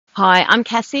Hi, I'm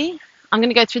Cassie. I'm going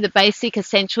to go through the basic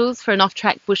essentials for an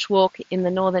off-track bushwalk in the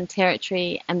Northern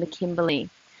Territory and the Kimberley.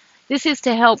 This is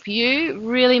to help you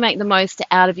really make the most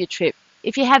out of your trip.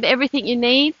 If you have everything you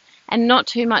need and not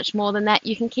too much more than that,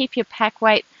 you can keep your pack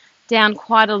weight down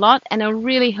quite a lot, and it'll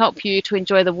really help you to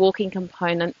enjoy the walking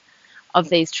component of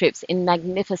these trips in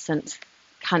magnificent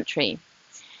country.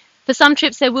 For some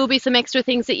trips there will be some extra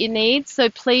things that you need, so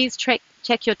please check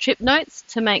your trip notes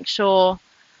to make sure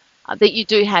that you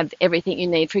do have everything you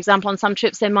need. For example, on some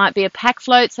trips there might be a pack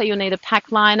float, so you'll need a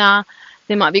pack liner.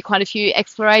 There might be quite a few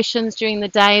explorations during the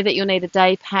day that you'll need a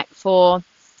day pack for.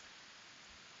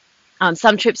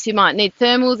 Some trips you might need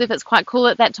thermals if it's quite cool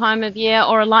at that time of year,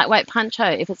 or a lightweight poncho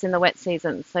if it's in the wet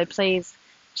season. So please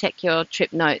check your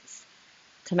trip notes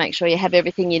to make sure you have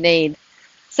everything you need.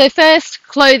 So first,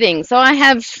 clothing. So I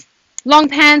have long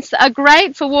pants are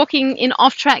great for walking in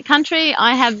off-track country.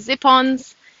 I have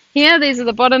zip-ons here. These are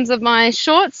the bottoms of my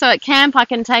shorts, so at camp I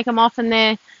can take them off and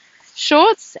they're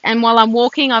shorts, and while I'm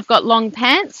walking I've got long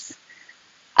pants.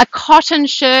 A cotton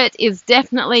shirt is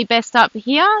definitely best up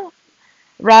here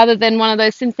rather than one of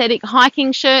those synthetic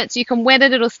hiking shirts. You can wet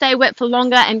it, it'll stay wet for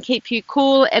longer and keep you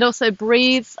cool. It also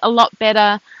breathes a lot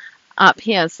better up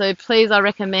here, so please, I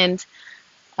recommend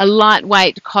a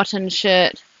lightweight cotton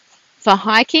shirt for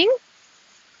hiking.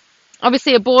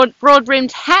 Obviously a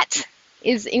broad-brimmed hat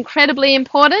is incredibly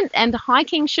important, and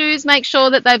hiking shoes, make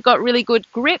sure that they've got really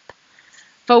good grip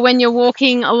for when you're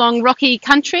walking along rocky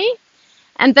country,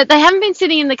 and that they haven't been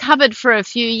sitting in the cupboard for a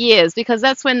few years, because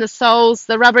that's when the soles,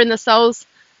 the rubber in the soles,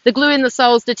 the glue in the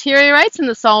soles deteriorates and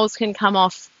the soles can come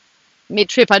off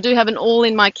mid-trip. I do have an awl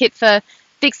in my kit for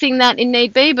fixing that in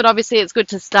need be, but obviously it's good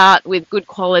to start with good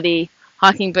quality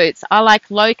hiking boots. I like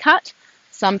low cut.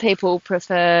 Some people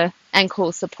prefer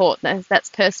ankle support. That's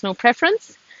personal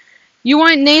preference. You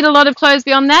won't need a lot of clothes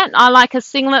beyond that. I like a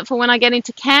singlet for when I get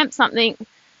into camp, something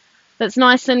that's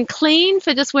nice and clean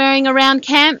for just wearing around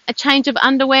camp, a change of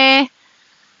underwear.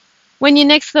 When you're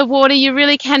next to the water, you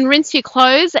really can rinse your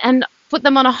clothes and put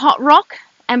them on a hot rock,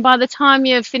 and by the time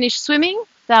you've finished swimming,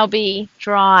 they'll be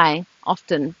dry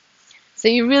often. So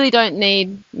you really don't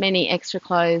need many extra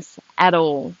clothes at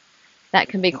all. That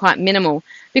can be quite minimal.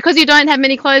 Because you don't have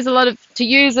many clothes to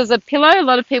use as a pillow, a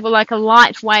lot of people like a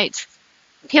lightweight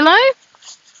pillow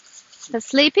for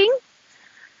sleeping.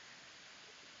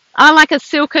 I like a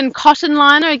silken cotton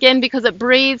liner, again, because it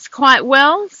breathes quite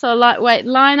well, so a lightweight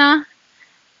liner.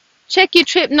 Check your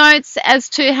trip notes as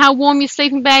to how warm your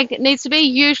sleeping bag needs to be.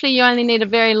 Usually you only need a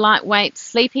very lightweight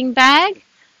sleeping bag.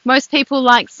 Most people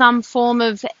like some form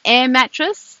of air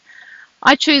mattress.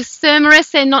 I choose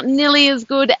Thermarest. They're not nearly as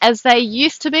good as they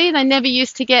used to be. They never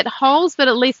used to get holes, but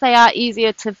at least they are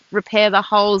easier to repair the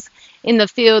holes in the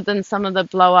field than some of the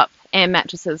blow-up air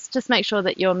mattresses. Just make sure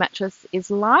that your mattress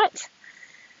is light.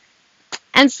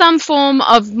 And some form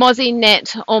of mozzie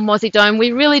net or mozzie dome.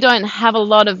 We really don't have a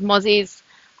lot of mozzies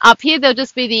up here. There'll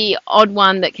just be the odd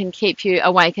one that can keep you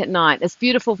awake at night. It's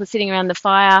beautiful for sitting around the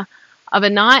fire of a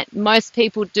night. Most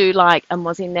people do like a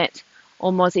mozzie net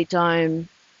or mozzie dome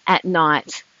at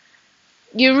night.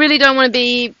 You really don't want to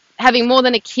be having more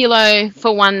than 1 kilo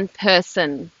for one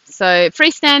person. So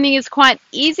freestanding is quite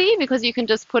easy because you can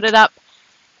just put it up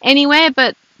anywhere,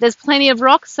 but there's plenty of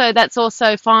rocks, so that's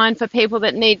also fine for people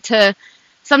that need to.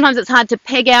 Sometimes it's hard to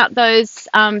peg out those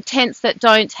tents that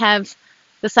don't have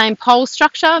the same pole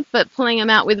structure, but pulling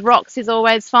them out with rocks is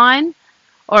always fine.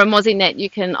 Or a mozzie net you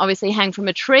can obviously hang from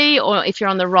a tree, or if you're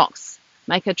on the rocks,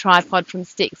 make a tripod from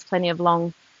sticks. Plenty of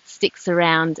long sticks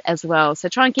around as well. So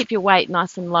try and keep your weight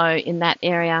nice and low in that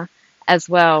area as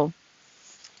well.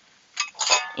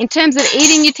 In terms of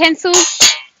eating utensils,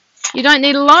 you don't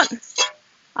need a lot.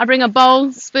 I bring a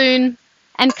bowl, spoon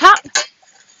and cup.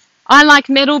 I like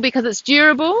metal because it's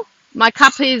durable. My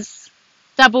cup is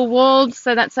double walled,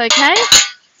 so that's okay.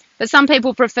 But some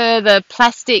people prefer the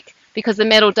plastic because the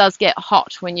metal does get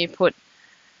hot when you put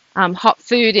hot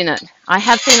food in it. I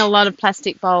have seen a lot of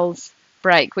plastic bowls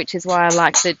break, which is why I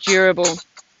like the durable.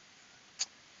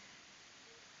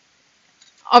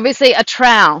 Obviously a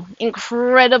trowel,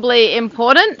 incredibly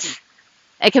important.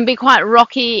 It can be quite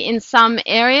rocky in some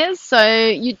areas, so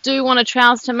you do want a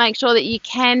trowel to make sure that you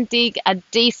can dig a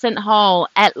decent hole,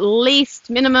 at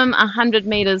least minimum 100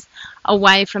 meters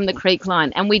away from the creek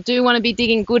line. And we do want to be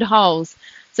digging good holes.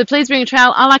 So please bring a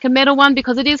trowel. I like a metal one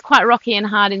because it is quite rocky and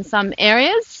hard in some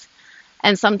areas,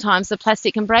 and sometimes the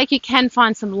plastic can break. You can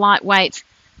find some lightweight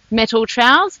metal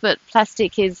trowels, but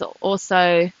plastic is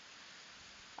also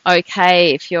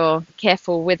okay if you're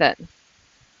careful with it.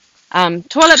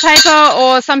 Toilet paper,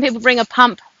 or some people bring a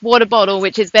pump water bottle,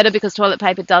 which is better because toilet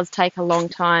paper does take a long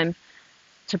time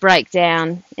to break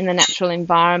down in the natural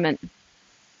environment.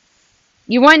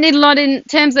 You won't need a lot in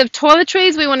terms of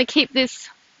toiletries. We want to keep this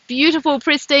beautiful,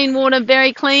 pristine water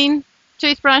very clean.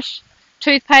 Toothbrush,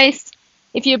 toothpaste.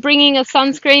 If you're bringing a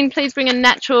sunscreen, please bring a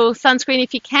natural sunscreen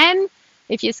if you can,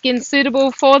 if your skin's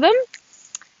suitable for them,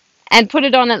 and put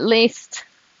it on at least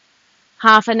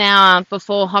half an hour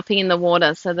before hopping in the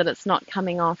water so that it's not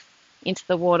coming off into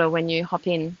the water when you hop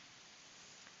in.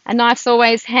 A knife's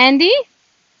always handy.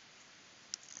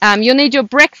 You'll need your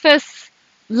breakfast,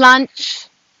 lunch,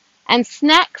 and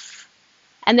snacks,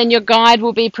 and then your guide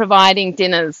will be providing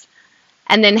dinners.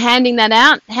 And then handing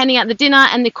out the dinner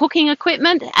and the cooking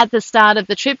equipment at the start of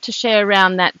the trip to share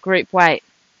around that group weight.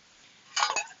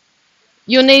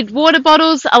 You'll need water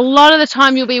bottles. A lot of the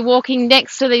time you'll be walking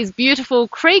next to these beautiful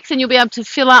creeks and you'll be able to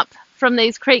fill up from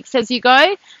these creeks as you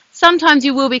go. Sometimes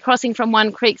you will be crossing from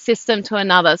one creek system to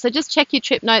another. So just check your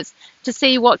trip notes to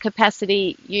see what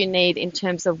capacity you need in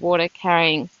terms of water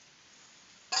carrying.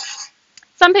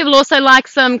 Some people also like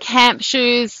some camp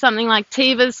shoes, something like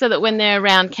Tevas, so that when they're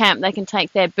around camp they can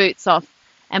take their boots off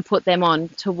and put them on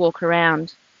to walk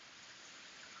around.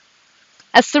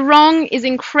 A sarong is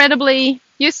incredibly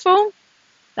useful.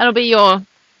 That'll be your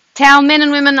towel. Men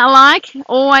and women alike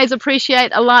always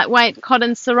appreciate a lightweight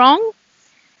cotton sarong.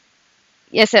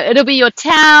 Yeah, so it'll be your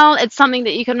towel. It's something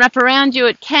that you can wrap around you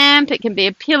at camp. It can be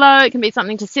a pillow. It can be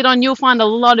something to sit on. You'll find a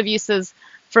lot of uses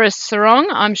for a sarong.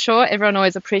 I'm sure everyone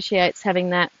always appreciates having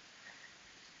that.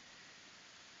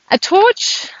 A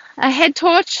torch, a head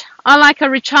torch. I like a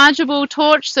rechargeable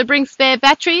torch, so bring spare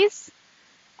batteries.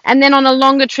 And then on a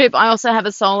longer trip, I also have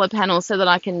a solar panel so that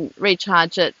I can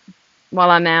recharge it while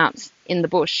I'm out in the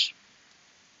bush.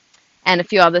 And a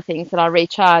few other things that I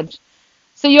recharge.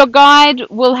 So your guide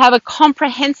will have a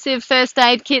comprehensive first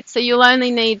aid kit, so you'll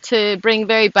only need to bring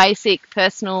very basic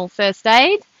personal first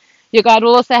aid. Your guide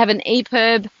will also have an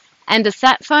EPIRB and a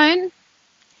sat phone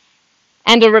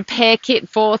and a repair kit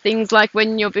for things like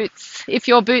if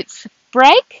your boots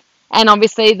break, and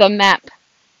obviously the map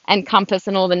and compass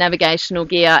and all the navigational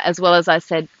gear, as well as I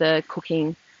said, the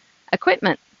cooking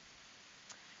equipment.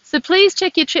 So please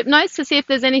check your trip notes to see if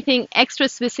there's anything extra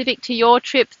specific to your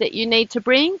trip that you need to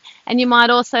bring, and you might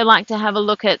also like to have a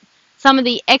look at some of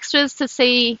the extras to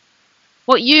see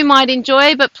what you might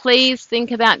enjoy, but please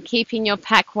think about keeping your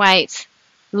pack weight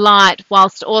light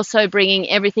whilst also bringing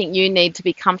everything you need to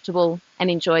be comfortable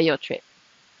and enjoy your trip.